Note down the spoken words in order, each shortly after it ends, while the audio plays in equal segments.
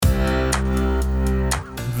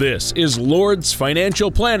This is Lord's Financial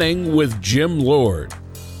Planning with Jim Lord.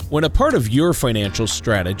 When a part of your financial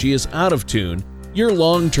strategy is out of tune, your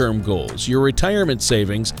long-term goals, your retirement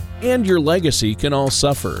savings, and your legacy can all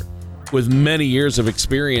suffer. With many years of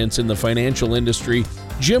experience in the financial industry,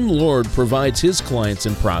 Jim Lord provides his clients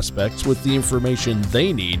and prospects with the information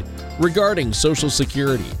they need regarding Social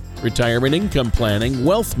Security, retirement income planning,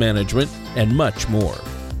 wealth management, and much more.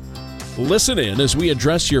 Listen in as we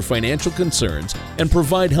address your financial concerns and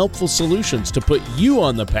provide helpful solutions to put you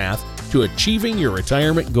on the path to achieving your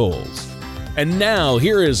retirement goals. And now,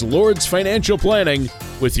 here is Lord's Financial Planning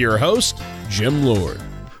with your host, Jim Lord.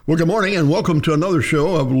 Well, good morning and welcome to another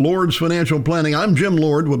show of Lord's Financial Planning. I'm Jim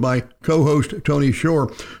Lord with my co-host, Tony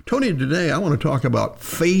Shore. Tony, today I want to talk about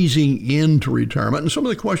phasing into retirement and some of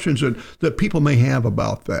the questions that people may have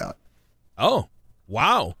about that. Oh,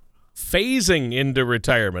 wow. Phasing into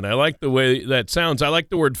retirement. I like the way that sounds. I like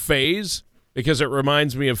the word phase because it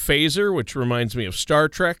reminds me of phaser, which reminds me of Star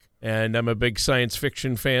Trek, and I'm a big science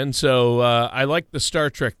fiction fan, so I like the Star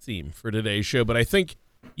Trek theme for today's show, but I think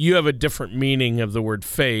you have a different meaning of the word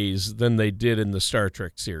phase than they did in the Star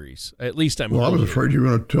Trek series. At least I'm Well, I was afraid you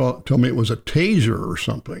were going to tell me it was a taser or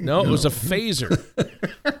something. No, it was a phaser.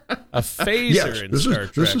 A phaser yes, in Star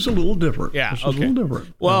Trek. This is a little different. Yeah, this is okay. a little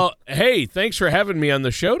different. Well, hey, thanks for having me on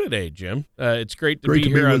the show today, Jim. It's great to be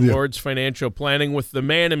here on Lord's Financial Planning with the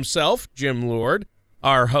man himself, Jim Lord,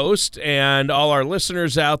 our host, and all our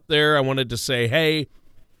listeners out there. I wanted to say, hey,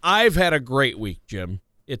 I've had a great week, Jim.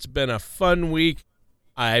 It's been a fun week.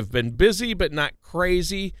 I've been busy, but not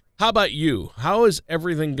crazy. How about you? How is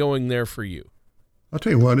everything going there for you? I'll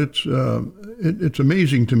tell you what, it's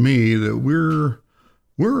amazing to me that we're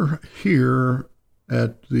here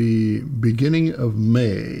at the beginning of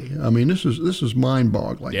May. I mean, this is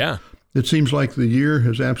mind-boggling. Yeah. It seems like the year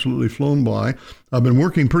has absolutely flown by. I've been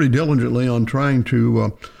working pretty diligently on trying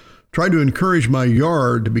to encourage my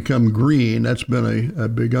yard to become green. That's been a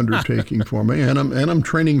big undertaking for me, and I'm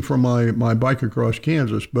training for my bike across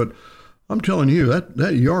Kansas. But I'm telling you,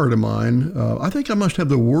 that yard of mine, I think I must have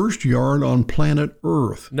the worst yard on planet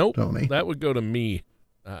Earth. Nope, Tony. That would go to me.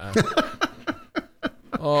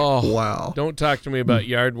 Oh, wow! Don't talk to me about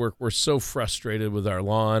yard work. We're so frustrated with our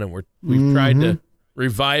lawn, and we've tried to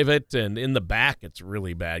revive it, and in the back it's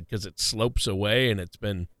really bad because it slopes away, and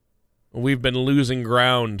we've been losing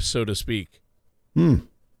ground, so to speak.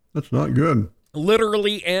 That's not good.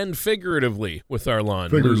 Literally and figuratively with our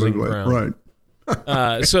lawn, losing ground. Right.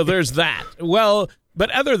 So there's that. Well, but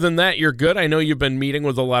other than that, you're good. I know you've been meeting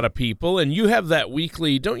with a lot of people, and you have that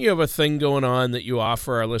weekly, don't you have a thing going on that you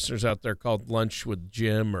offer our listeners out there called Lunch with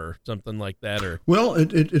Jim or something like that? Or well,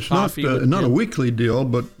 it's not a weekly deal,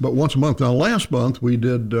 but once a month. Now, last month we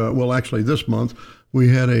did, actually this month, we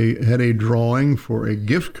had a drawing for a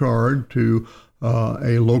gift card to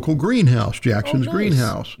a local greenhouse, Jackson's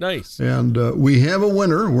Greenhouse. Nice. And we have a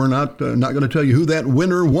winner. We're not going to tell you who that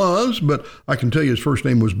winner was, but I can tell you his first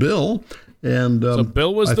name was Bill. And so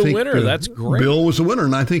Bill was the winner. That's great. Bill was the winner,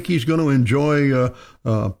 and I think he's going to enjoy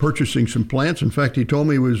purchasing some plants. In fact, he told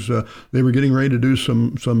me they were getting ready to do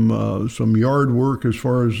some yard work as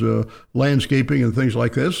far as landscaping and things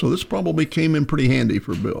like this. So this probably came in pretty handy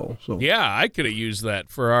for Bill. So yeah, I could have used that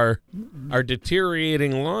for our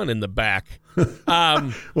deteriorating lawn in the back.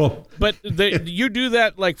 But you do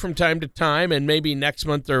that like from time to time, and maybe next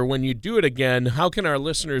month or when you do it again. How can our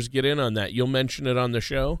listeners get in on that? You'll mention it on the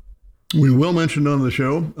show. We will mention it on the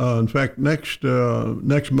show. In fact, next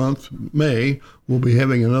month, May, we'll be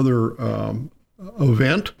having another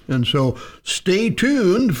event, and so stay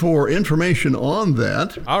tuned for information on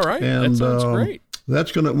that. All right, and, that sounds great. I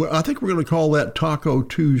think we're gonna call that Taco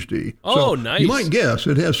Tuesday. Oh, so nice. You might guess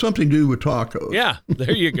it has something to do with tacos. Yeah,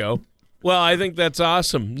 there you go. Well, I think that's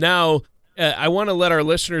awesome. Now, I want to let our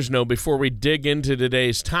listeners know before we dig into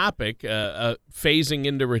today's topic, phasing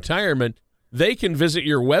into retirement. They can visit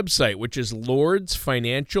your website, which is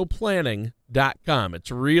lordsfinancialplanning.com.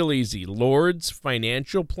 It's real easy,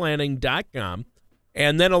 lordsfinancialplanning.com.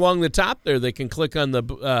 And then along the top there, they can click on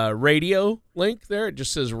the radio link there. It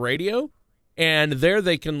just says radio. And there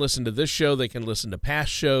they can listen to this show. They can listen to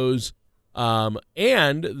past shows.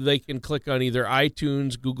 And they can click on either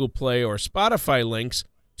iTunes, Google Play, or Spotify links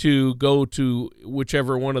to go to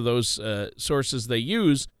whichever one of those sources they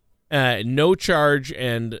use. No charge,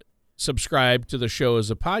 and subscribe to the show as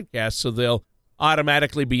a podcast, so they'll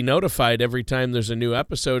automatically be notified every time there's a new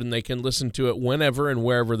episode, and they can listen to it whenever and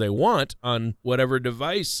wherever they want on whatever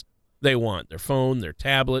device they want, their phone, their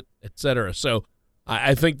tablet, etc. So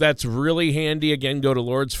I think that's really handy. Again, go to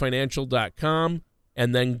lordsfinancial.com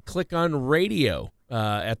and then click on radio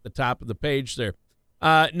at the top of the page there.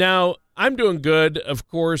 Now, I'm doing good. Of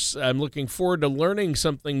course, I'm looking forward to learning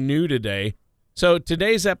something new today. So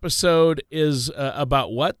today's episode is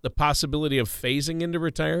about what? The possibility of phasing into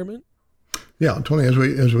retirement? Yeah, Tony, as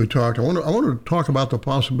we talked, I want to talk about the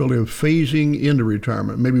possibility of phasing into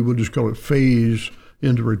retirement. Maybe we'll just call it phase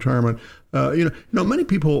into retirement. Many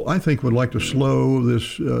people, I think, would like to slow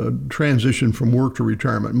this transition from work to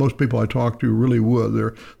retirement. Most people I talk to really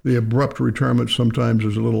would. The abrupt retirement sometimes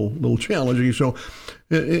is a little challenging. So,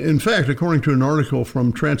 in fact, according to an article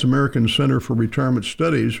from Transamerican Center for Retirement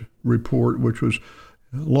Studies report, which was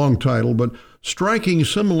a long title, but Striking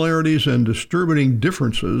Similarities and Disturbing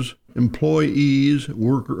Differences, Employers,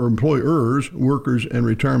 Workers, and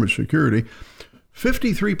Retirement Security,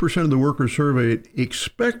 53% of the workers surveyed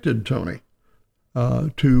expected, Tony,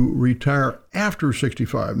 to retire after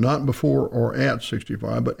 65, not before or at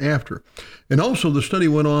 65, but after. And also the study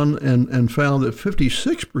went on and found that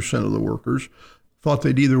 56% of the workers thought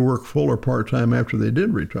they'd either work full or part-time after they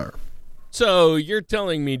did retire. So you're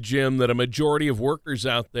telling me, Jim, that a majority of workers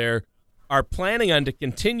out there are planning on to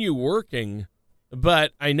continue working,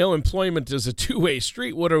 but I know employment is a two-way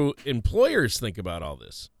street. What do employers think about all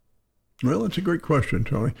this? Well, that's a great question,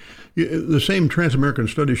 Tony. The same Transamerican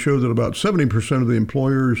study showed that about 70% of the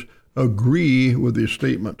employers agree with the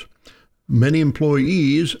statement. Many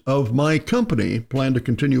employees of my company plan to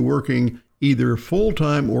continue working either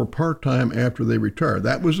full-time or part-time after they retire.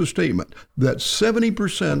 That was the statement that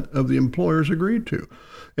 70% of the employers agreed to.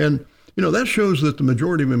 And, that shows that the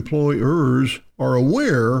majority of employers are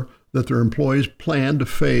aware that their employees plan to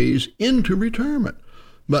phase into retirement.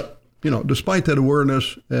 But despite that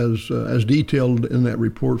awareness, as detailed in that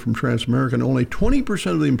report from Transamerican, only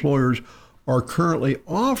 20% of the employers are currently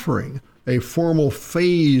offering a formal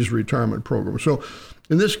phased retirement program. So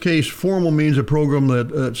in this case, formal means a program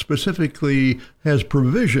that specifically has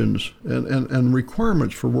provisions and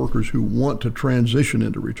requirements for workers who want to transition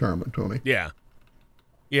into retirement, Tony.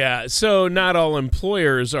 Yeah, so not all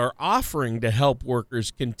employers are offering to help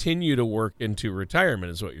workers continue to work into retirement,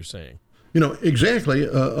 is what you're saying. Exactly.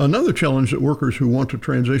 Another challenge that workers who want to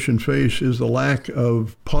transition face is the lack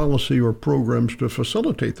of policy or programs to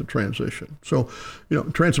facilitate the transition. So,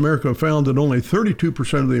 Transamerica found that only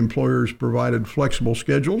 32% of the employers provided flexible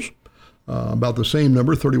schedules. About the same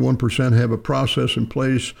number, 31% have a process in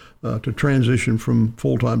place to transition from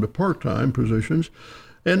full-time to part-time positions.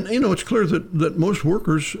 And, it's clear that most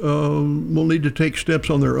workers will need to take steps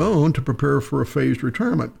on their own to prepare for a phased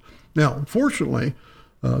retirement. Now, fortunately,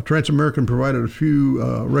 Transamerican provided a few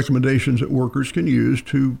recommendations that workers can use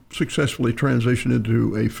to successfully transition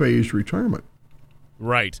into a phased retirement.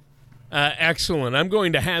 Right. Excellent. I'm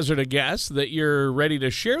going to hazard a guess that you're ready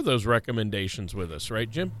to share those recommendations with us, right,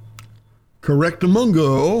 Jim?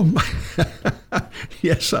 Correctamungo.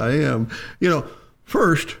 Yes, I am.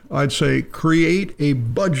 First, I'd say create a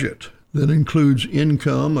budget that includes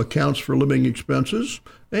income, accounts for living expenses,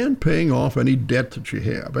 and paying off any debt that you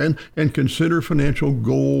have. And consider financial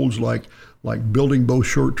goals like building both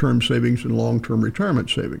short-term savings and long-term retirement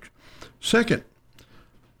savings. Second,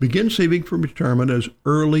 begin saving for retirement as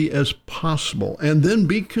early as possible, and then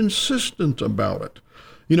be consistent about it.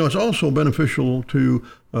 It's also beneficial to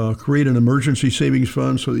create an emergency savings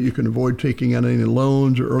fund so that you can avoid taking out any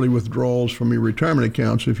loans or early withdrawals from your retirement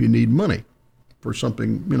accounts if you need money for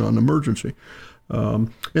something, an emergency. And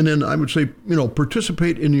then I would say,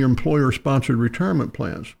 participate in your employer-sponsored retirement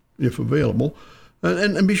plans, if available,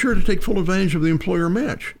 and be sure to take full advantage of the employer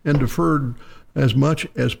match and defer as much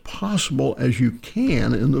as possible as you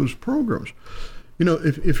can in those programs.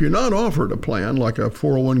 If you're not offered a plan like a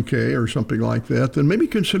 401k or something like that, then maybe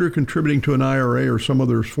consider contributing to an IRA or some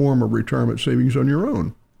other form of retirement savings on your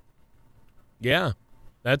own. Yeah,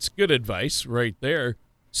 that's good advice right there.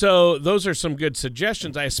 So those are some good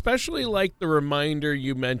suggestions. I especially like the reminder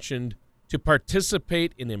you mentioned to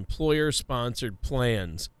participate in employer-sponsored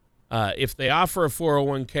plans. If they offer a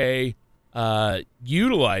 401k,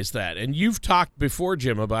 utilize that. And you've talked before,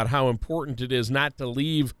 Jim, about how important it is not to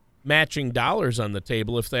leave matching dollars on the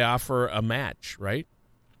table if they offer a match, right?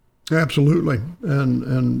 Absolutely.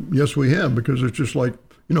 And yes, we have, because it's just like,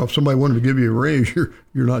 if somebody wanted to give you a raise, you're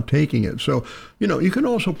not taking it. So, you can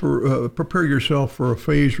also prepare yourself for a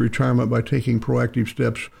phased retirement by taking proactive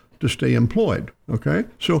steps to stay employed. Okay.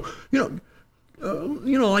 So,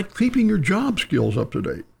 like keeping your job skills up to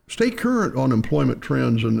date. Stay current on employment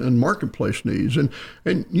trends and marketplace needs. And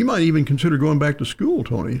you might even consider going back to school,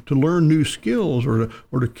 Tony, to learn new skills or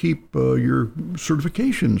to keep your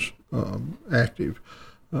certifications active.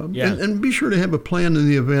 And be sure to have a plan in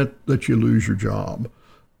the event that you lose your job,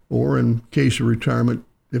 or in case of retirement,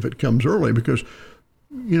 if it comes early, because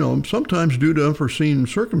sometimes due to unforeseen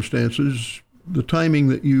circumstances, the timing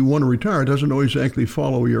that you want to retire doesn't always actually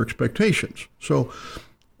follow your expectations. So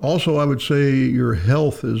also, I would say your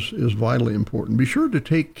health is vitally important. Be sure to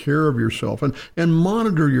take care of yourself and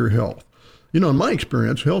monitor your health. In my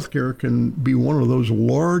experience, healthcare can be one of those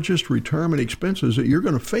largest retirement expenses that you're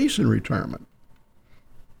going to face in retirement.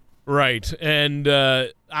 Right. And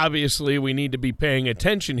obviously we need to be paying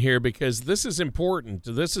attention here because this is important.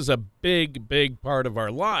 This is a big, big part of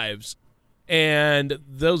our lives. And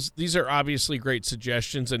these are obviously great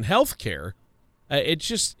suggestions. And healthcare,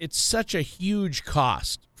 it's such a huge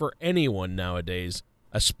cost for anyone nowadays,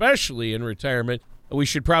 especially in retirement. We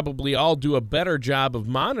should probably all do a better job of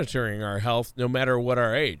monitoring our health no matter what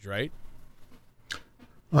our age, right?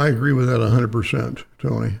 I agree with that 100%,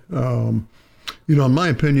 Tony. In my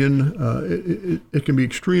opinion, it can be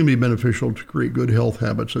extremely beneficial to create good health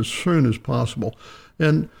habits as soon as possible.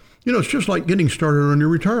 And, it's just like getting started on your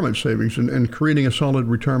retirement savings and creating a solid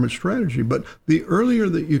retirement strategy. But the earlier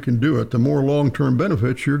that you can do it, the more long-term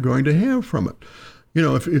benefits you're going to have from it.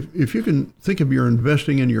 If you can think of your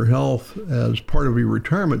investing in your health as part of your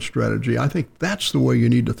retirement strategy, I think that's the way you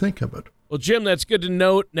need to think of it. Well, Jim, that's good to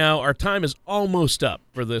note. Now, our time is almost up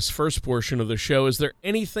for this first portion of the show. Is there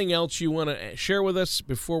anything else you want to share with us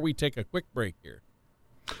before we take a quick break here?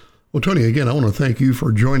 Well, Tony, again, I want to thank you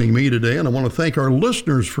for joining me today, and I want to thank our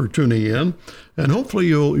listeners for tuning in. And hopefully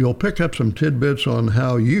you'll pick up some tidbits on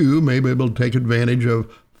how you may be able to take advantage of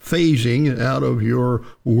phasing out of your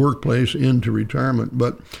workplace into retirement.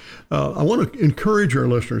 But I want to encourage our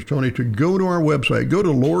listeners, Tony, to go to our website, go to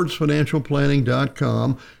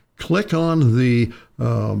lordsfinancialplanning.com, click on the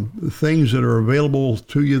things that are available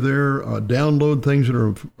to you there, download things that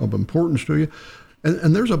are of importance to you.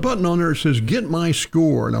 And there's a button on there that says, Get My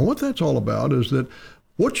Score. Now, what that's all about is that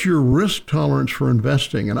what's your risk tolerance for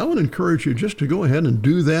investing? And I would encourage you just to go ahead and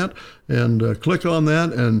do that and click on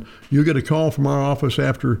that, and you'll get a call from our office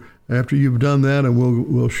after you've done that, and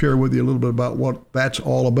we'll share with you a little bit about what that's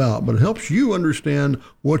all about. But it helps you understand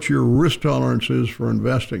what your risk tolerance is for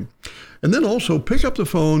investing. And then also pick up the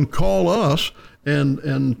phone, call us,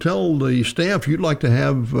 and tell the staff you'd like to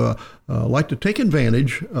have like to take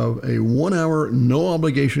advantage of a 1-hour no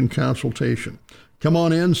obligation consultation. Come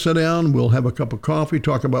on in, sit down, we'll have a cup of coffee,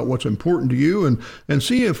 talk about what's important to you, and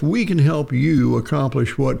see if we can help you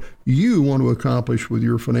accomplish what you want to accomplish with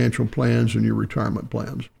your financial plans and your retirement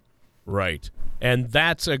plans. Right. And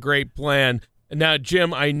that's a great plan. Now,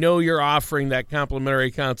 Jim, I know you're offering that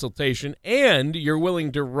complimentary consultation and you're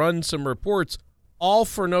willing to run some reports, all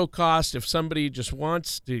for no cost. If somebody just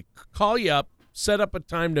wants to call you up, set up a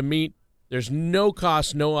time to meet, there's no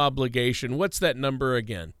cost, no obligation. What's that number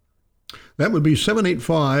again? That would be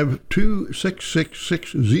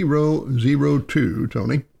 785-266-6002,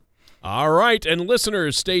 Tony. All right, and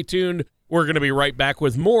listeners, stay tuned. We're going to be right back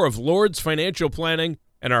with more of Lord's Financial Planning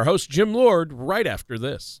and our host, Jim Lord, right after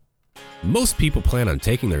this. Most people plan on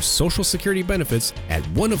taking their Social Security benefits at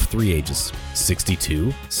one of 3 ages,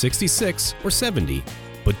 62, 66, or 70.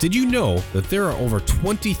 But did you know that there are over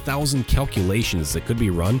 20,000 calculations that could be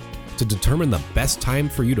run to determine the best time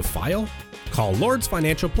for you to file? Call Lord's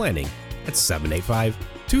Financial Planning at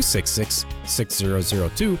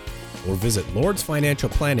 785-266-6002 or visit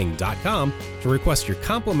lordsfinancialplanning.com to request your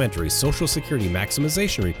complimentary Social Security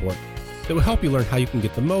maximization report that will help you learn how you can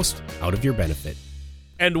get the most out of your benefit.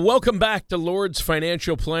 And welcome back to Lord's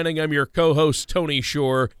Financial Planning. I'm your co-host, Tony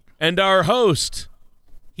Shore, and our host,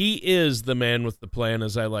 he is the man with the plan,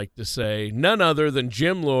 as I like to say, none other than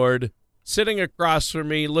Jim Lord, sitting across from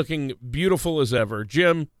me, looking beautiful as ever.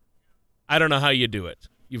 Jim, I don't know how you do it.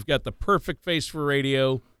 You've got the perfect face for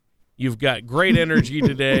radio. You've got great energy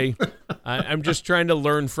today. I'm just trying to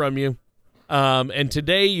learn from you. And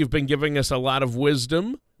today you've been giving us a lot of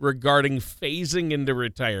wisdom regarding phasing into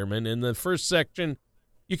retirement. In the first section,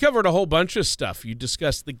 you covered a whole bunch of stuff. You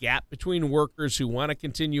discussed the gap between workers who want to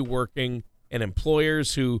continue working and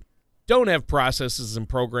employers who don't have processes and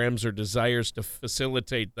programs or desires to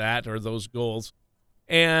facilitate that or those goals.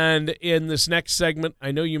 And in this next segment,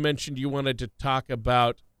 I know you mentioned you wanted to talk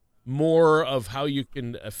about more of how you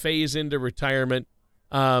can phase into retirement.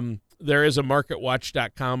 There is a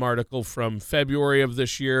MarketWatch.com article from February of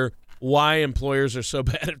this year, why employers are so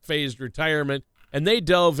bad at phased retirement. And they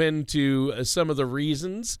delve into some of the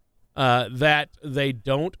reasons that they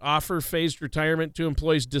don't offer phased retirement to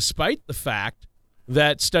employees, despite the fact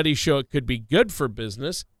that studies show it could be good for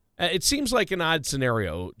business. It seems like an odd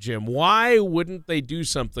scenario, Jim. Why wouldn't they do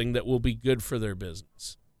something that will be good for their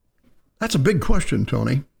business? That's a big question,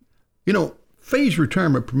 Tony. Phased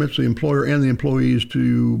retirement permits the employer and the employees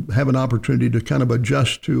to have an opportunity to kind of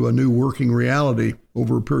adjust to a new working reality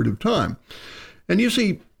over a period of time. And you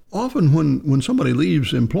see, often when somebody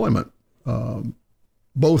leaves employment,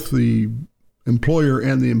 both the employer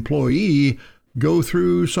and the employee go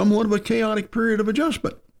through somewhat of a chaotic period of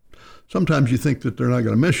adjustment. Sometimes you think that they're not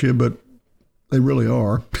going to miss you, but they really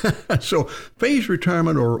are. So phased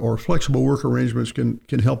retirement or flexible work arrangements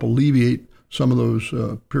can help alleviate some of those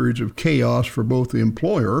periods of chaos for both the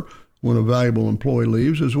employer when a valuable employee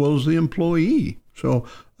leaves, as well as the employee. So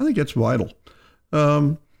I think that's vital.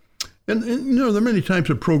 And there are many types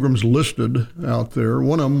of programs listed out there.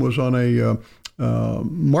 One of them was on a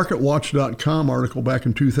MarketWatch.com article back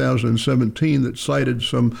in 2017 that cited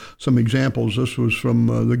some examples. This was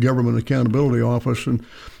from the Government Accountability Office, and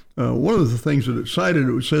one of the things that it cited,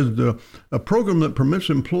 it said a program that permits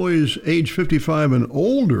employees age 55 and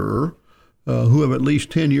older who have at least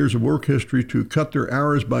 10 years of work history to cut their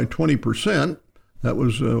hours by 20%. That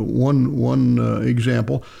was one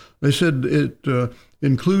example. They said it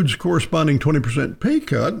includes corresponding 20% pay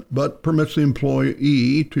cut, but permits the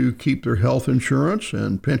employee to keep their health insurance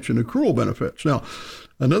and pension accrual benefits. Now,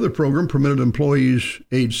 another program permitted employees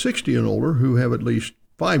age 60 and older who have at least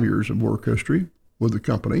 5 years of work history with the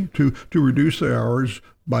company to reduce their hours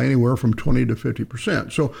by anywhere from 20 to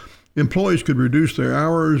 50%. So employees could reduce their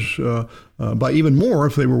hours by even more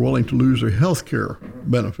if they were willing to lose their health care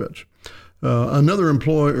benefits. Another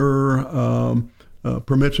employer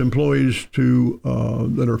permits employees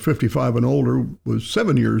that are 55 and older with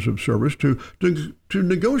 7 years of service to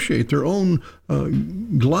negotiate their own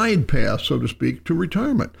glide path, so to speak, to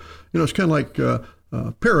retirement. It's kind of like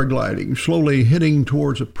paragliding, slowly heading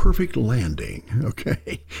towards a perfect landing,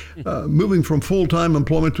 okay? Moving from full-time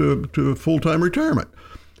employment to full-time retirement,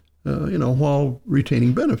 while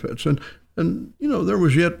retaining benefits. And there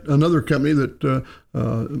was yet another company that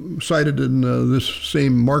cited in this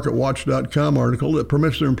same MarketWatch.com article that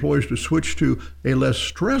permits their employees to switch to a less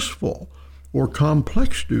stressful or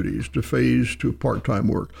complex duties to phase to part-time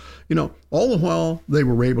work. All the while they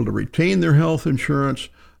were able to retain their health insurance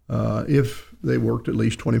if they worked at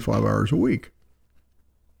least 25 hours a week.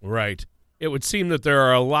 Right. It would seem that there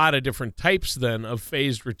are a lot of different types then of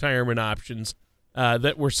phased retirement options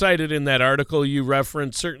that were cited in that article you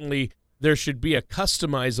referenced. Certainly there should be a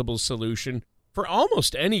customizable solution for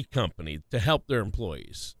almost any company to help their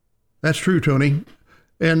employees. That's true, Tony.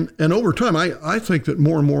 And over time, I think that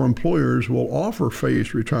more and more employers will offer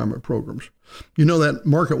phased retirement programs. That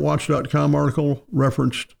MarketWatch.com article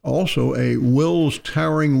referenced also a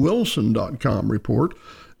WillsToweringWilson.com report.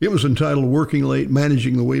 It was entitled Working Late,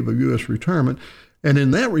 Managing the Wave of U.S. Retirement. And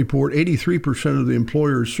in that report, 83% of the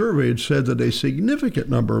employers surveyed said that a significant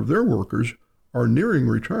number of their workers are nearing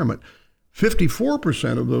retirement.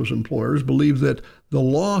 54% of those employers believe that the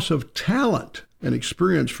loss of talent and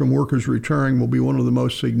experience from workers retiring will be one of the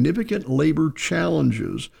most significant labor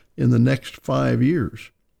challenges in the next 5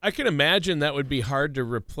 years. I can imagine that would be hard to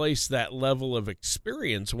replace that level of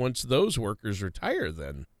experience once those workers retire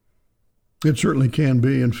then. It certainly can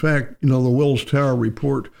be. In fact, the Wills Tower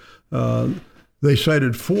report, they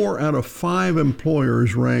cited 4 out of 5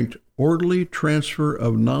 employers ranked orderly transfer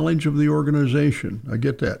of knowledge of the organization. I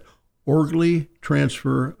get that. Orderly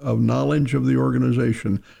transfer of knowledge of the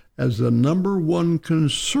organization as the number one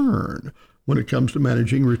concern when it comes to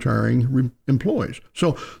managing retiring employees.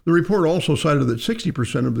 So the report also cited that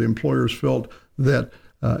 60% of the employers felt that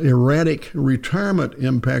erratic retirement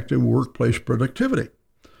impacted workplace productivity.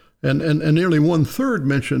 And nearly 1/3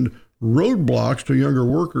 mentioned roadblocks to younger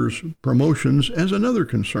workers' promotions as another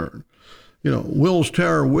concern. Wills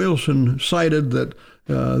Tower Wilson cited that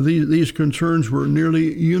these concerns were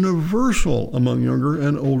nearly universal among younger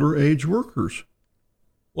and older age workers.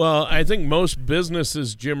 Well, I think most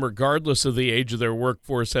businesses, Jim, regardless of the age of their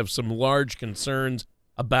workforce, have some large concerns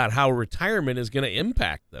about how retirement is going to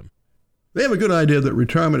impact them. They have a good idea that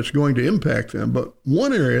retirement is going to impact them, but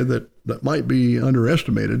one area that might be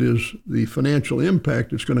underestimated is the financial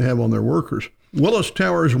impact it's going to have on their workers. Willis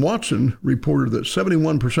Towers Watson reported that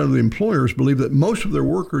 71% of the employers believe that most of their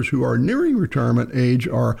workers who are nearing retirement age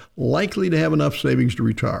are likely to have enough savings to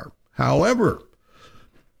retire. However,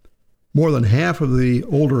 more than half of the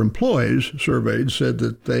older employees surveyed said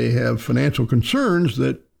that they have financial concerns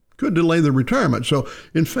that could delay their retirement. So,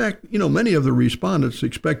 in fact, many of the respondents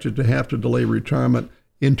expected to have to delay retirement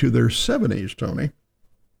into their 70s, Tony.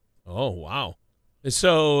 Oh, wow.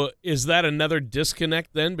 So is that another disconnect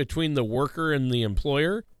then between the worker and the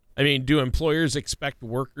employer? I mean, do employers expect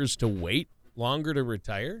workers to wait longer to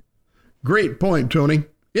retire? Great point, Tony.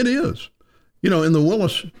 It is. In the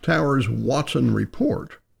Willis Towers Watson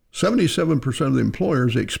report, 77% of the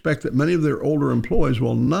employers expect that many of their older employees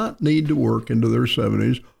will not need to work into their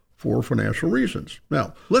 70s for financial reasons.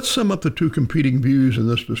 Now, let's sum up the two competing views in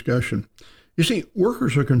this discussion. You see,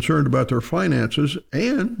 workers are concerned about their finances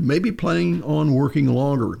and maybe planning on working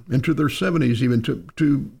longer, into their 70s even,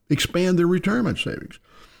 to expand their retirement savings.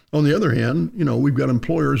 On the other hand, we've got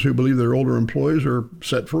employers who believe their older employees are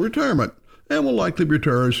set for retirement and will likely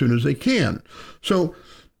retire as soon as they can. So,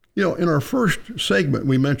 in our first segment,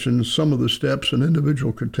 we mentioned some of the steps an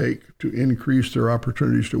individual could take to increase their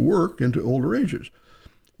opportunities to work into older ages.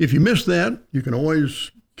 If you missed that, you can always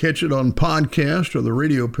catch it on podcast or the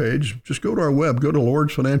radio page. Just go to our web, go to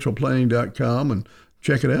lordsfinancialplanning.com and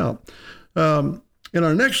check it out. In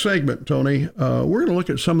our next segment, Tony, we're going to look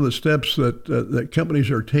at some of the steps that companies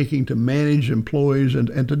are taking to manage employees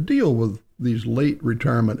and to deal with these late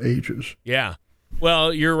retirement ages. Yeah.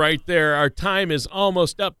 Well, you're right there. Our time is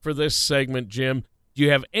almost up for this segment, Jim. Do you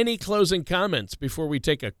have any closing comments before we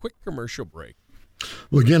take a quick commercial break?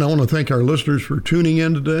 Well, again, I want to thank our listeners for tuning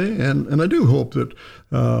in today, and I do hope that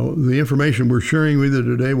the information we're sharing with you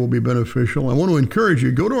today will be beneficial. I want to encourage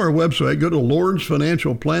you, go to our website, go to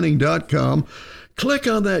lordsfinancialplanning.com, click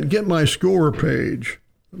on that Get My Score page,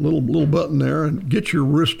 little button there, and get your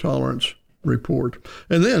risk tolerance report.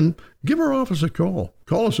 And then give our office a call.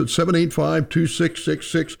 Call us at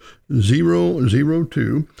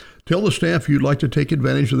 785-2666-002. Tell the staff you'd like to take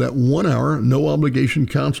advantage of that 1-hour, no-obligation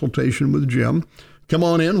consultation with Jim. Come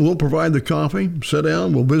on in. We'll provide the coffee. Sit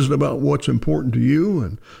down. We'll visit about what's important to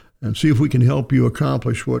you and see if we can help you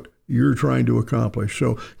accomplish what you're trying to accomplish.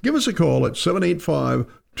 So give us a call at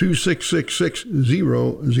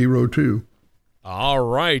 785-2666-002. All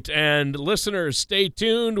right. And listeners, stay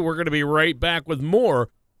tuned. We're going to be right back with more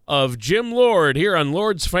of Jim Lord here on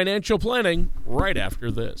Lord's Financial Planning right after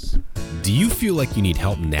this. Do you feel like you need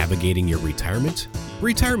help navigating your retirement?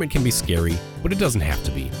 Retirement can be scary, but it doesn't have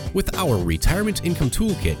to be. With our Retirement Income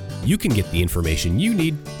Toolkit, you can get the information you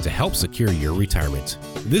need to help secure your retirement.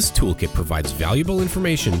 This toolkit provides valuable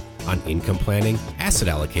information on income planning, asset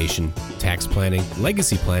allocation, tax planning,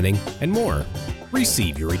 legacy planning, and more.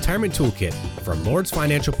 Receive your Retirement Toolkit from Lord's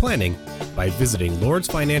Financial Planning by visiting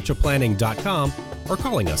lordsfinancialplanning.com or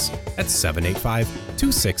calling us at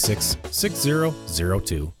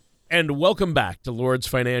 785-266-6002. And welcome back to Lord's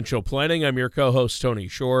Financial Planning. I'm your co-host, Tony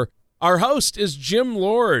Shore. Our host is Jim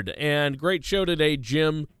Lord, and great show today,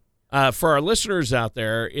 Jim. For our listeners out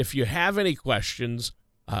there, if you have any questions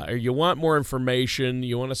or you want more information,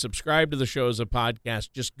 you want to subscribe to the show as a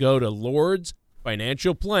podcast, just go to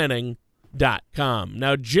lordsfinancialplanning.com.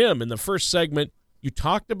 Now, Jim, in the first segment, you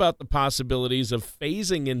talked about the possibilities of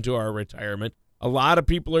phasing into our retirement. A lot of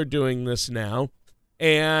people are doing this now.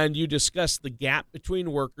 And you discussed the gap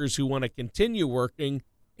between workers who want to continue working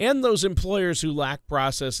and those employers who lack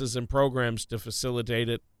processes and programs to facilitate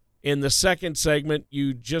it. In the second segment,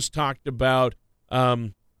 you just talked about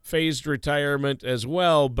phased retirement as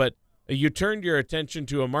well, but you turned your attention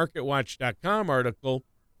to a MarketWatch.com article.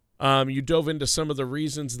 You dove into some of the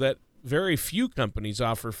reasons that very few companies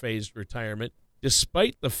offer phased retirement,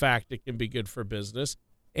 despite the fact it can be good for business.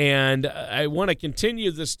 And I want to continue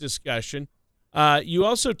this discussion. You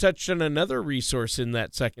also touched on another resource in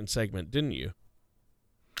that second segment, didn't you?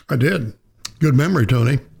 I did. Good memory,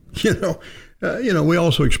 Tony. We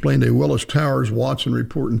also explained a Willis Towers Watson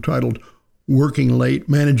report entitled Working Late,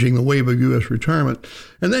 Managing the Wave of U.S. Retirement.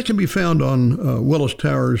 And that can be found on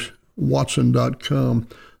willistowerswatson.com.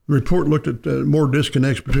 The report looked at more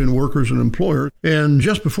disconnects between workers and employers. And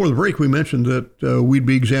just before the break, we mentioned that we'd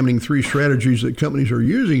be examining 3 strategies that companies are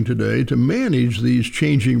using today to manage these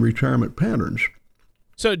changing retirement patterns.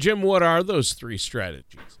 So, Jim, what are those 3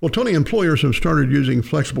 strategies? Well, Tony, employers have started using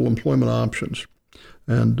flexible employment options.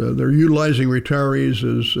 And they're utilizing retirees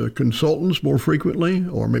as consultants more frequently,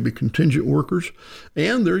 or maybe contingent workers,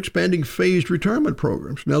 and they're expanding phased retirement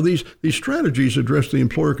programs. Now, these strategies address the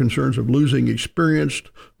employer concerns of losing experienced,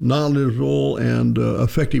 knowledgeable, and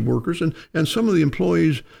effective workers, and some of the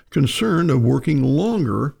employees' concern of working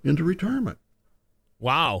longer into retirement.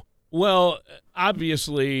 Wow. Well,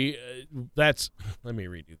 obviously, let me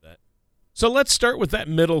redo that. So let's start with that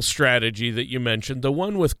middle strategy that you mentioned, the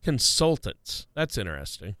one with consultants. That's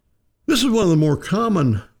interesting. This is one of the more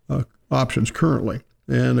common options currently.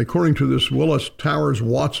 And according to this Willis Towers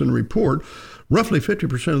Watson report, roughly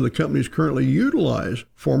 50% of the companies currently utilize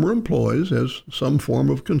former employees as some form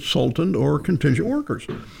of consultant or contingent workers.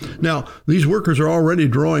 Now, these workers are already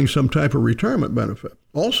drawing some type of retirement benefit.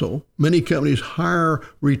 Also, many companies hire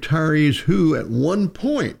retirees who at one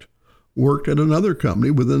point worked at another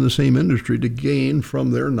company within the same industry to gain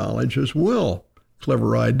from their knowledge as well.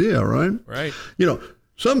 Clever idea, right? Right.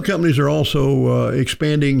 Some companies are also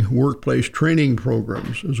expanding workplace training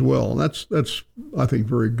programs as well. And that's I think,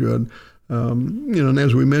 very good. And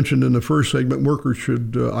as we mentioned in the first segment, workers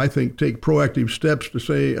should, I think, take proactive steps to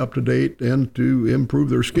stay up to date and to improve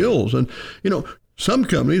their skills. And, some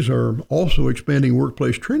companies are also expanding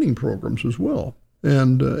workplace training programs as well.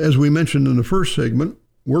 And as we mentioned in the first segment,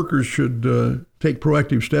 workers should take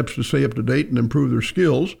proactive steps to stay up to date and improve their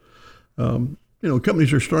skills.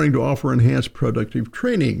 Companies are starting to offer enhanced productive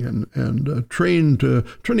training and training to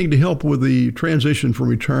help with the transition from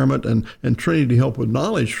retirement and training to help with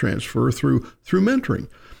knowledge transfer through mentoring.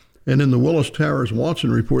 And in the Willis Towers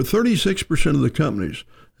Watson report, 36% of the companies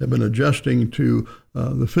have been adjusting to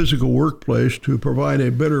the physical workplace to provide a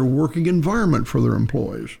better working environment for their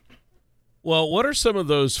employees. Well, what are some of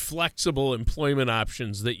those flexible employment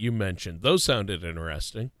options that you mentioned? Those sounded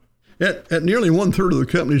interesting. At nearly 1/3 of the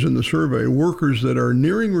companies in the survey, workers that are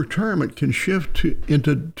nearing retirement can shift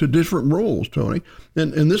into different roles, Tony.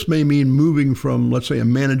 And this may mean moving from, let's say, a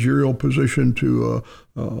managerial position to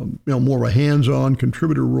more of a hands-on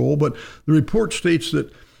contributor role. But the report states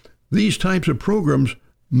that these types of programs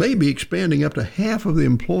may be expanding up to half of the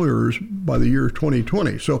employers by the year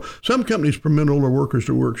 2020. So some companies permit older workers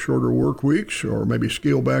to work shorter work weeks or maybe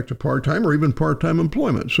scale back to part-time or even part-time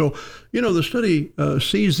employment. So, the study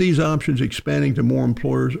sees these options expanding to more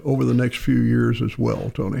employers over the next few years as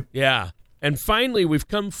well, Tony. Yeah. And finally, we've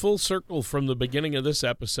come full circle from the beginning of this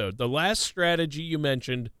episode. The last strategy you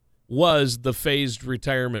mentioned was the phased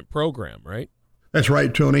retirement program, right? That's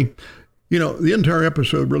right, Tony. The entire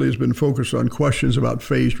episode really has been focused on questions about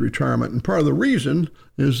phased retirement. And part of the reason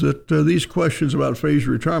is that these questions about phased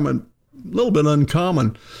retirement are a little bit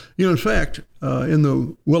uncommon. In fact, in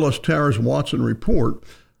the Willis Towers Watson report,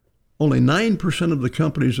 only 9% of the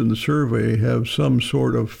companies in the survey have some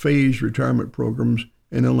sort of phased retirement programs,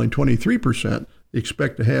 and only 23%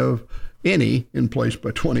 expect to have any in place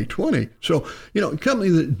by 2020. So,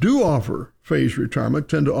 companies that do offer phased retirement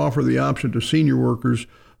tend to offer the option to senior workers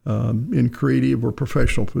in creative or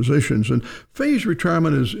professional positions. And phased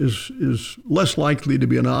retirement is less likely to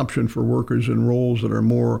be an option for workers in roles that are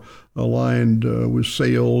more aligned with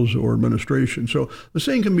sales or administration. So the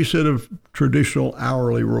same can be said of traditional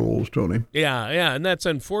hourly roles, Tony. Yeah, and that's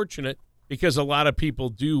unfortunate because a lot of people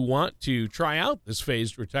do want to try out this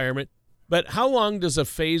phased retirement. But how long does a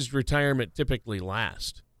phased retirement typically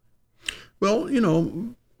last? Well,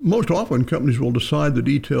 most often, companies will decide the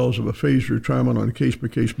details of a phased retirement on a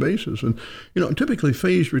case-by-case basis. And, typically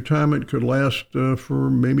phased retirement could last for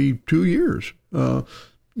maybe 2 years.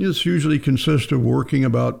 This usually consists of working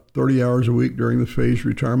about 30 hours a week during the phased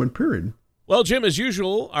retirement period. Well, Jim, as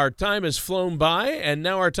usual, our time has flown by, and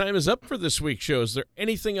now our time is up for this week's show. Is there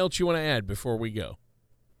anything else you want to add before we go?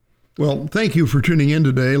 Well, thank you for tuning in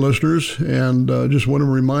today, listeners. And just want to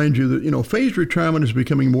remind you that, phased retirement is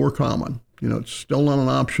becoming more common. It's still not an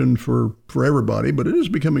option for everybody, but it is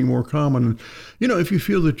becoming more common. And, if you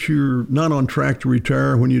feel that you're not on track to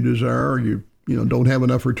retire when you desire, or you don't have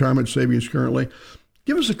enough retirement savings currently,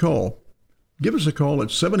 give us a call. Give us a call at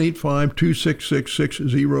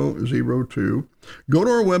 785-266-6002. Go to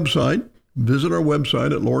our website, visit our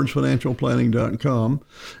website at lordsfinancialplanning.com.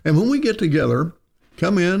 And when we get together,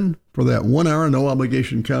 come in for that 1-hour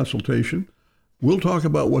no-obligation consultation. We'll talk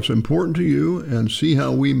about what's important to you and see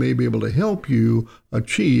how we may be able to help you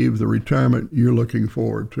achieve the retirement you're looking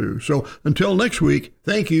forward to. So until next week,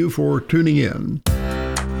 thank you for tuning in.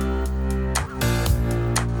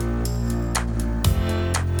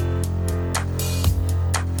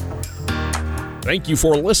 Thank you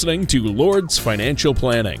for listening to Lord's Financial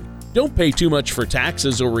Planning. Don't pay too much for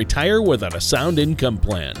taxes or retire without a sound income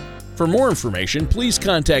plan. For more information, please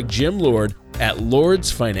contact Jim Lord at Lord's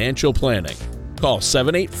Financial Planning. Call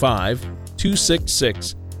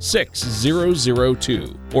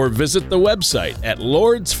 785-266-6002 or visit the website at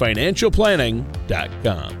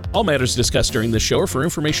lordsfinancialplanning.com. All matters discussed during this show are for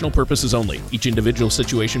informational purposes only. Each individual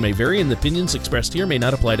situation may vary, and the opinions expressed here may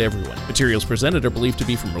not apply to everyone. Materials presented are believed to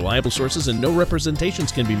be from reliable sources, and no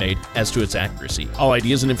representations can be made as to its accuracy. All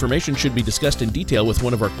ideas and information should be discussed in detail with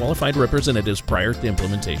one of our qualified representatives prior to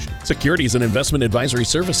implementation. Securities and investment advisory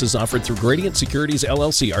services offered through Gradient Securities,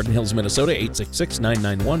 LLC, Arden Hills, Minnesota,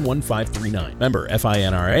 866-991-1539. Member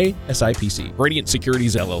FINRA, SIPC. Gradient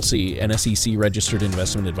Securities, LLC, an SEC-registered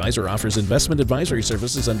investment advisor, offers investment advisory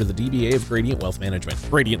services under under the DBA of Gradient Wealth Management.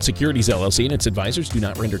 Gradient Securities LLC and its advisors do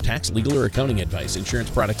not render tax, legal, or accounting advice. Insurance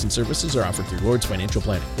products and services are offered through Lord's Financial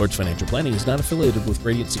Planning. Lord's Financial Planning is not affiliated with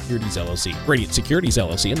Gradient Securities LLC. Gradient Securities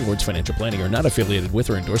LLC and Lord's Financial Planning are not affiliated with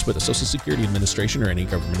or endorsed by the Social Security Administration or any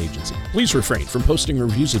government agency. Please refrain from posting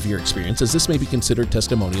reviews of your experience, as this may be considered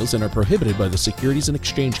testimonials and are prohibited by the Securities and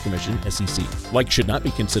Exchange Commission, SEC. Likes should not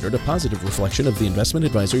be considered a positive reflection of the investment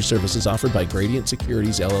advisory services offered by Gradient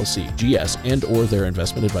Securities LLC, GS, and or their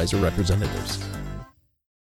investment advisor representatives.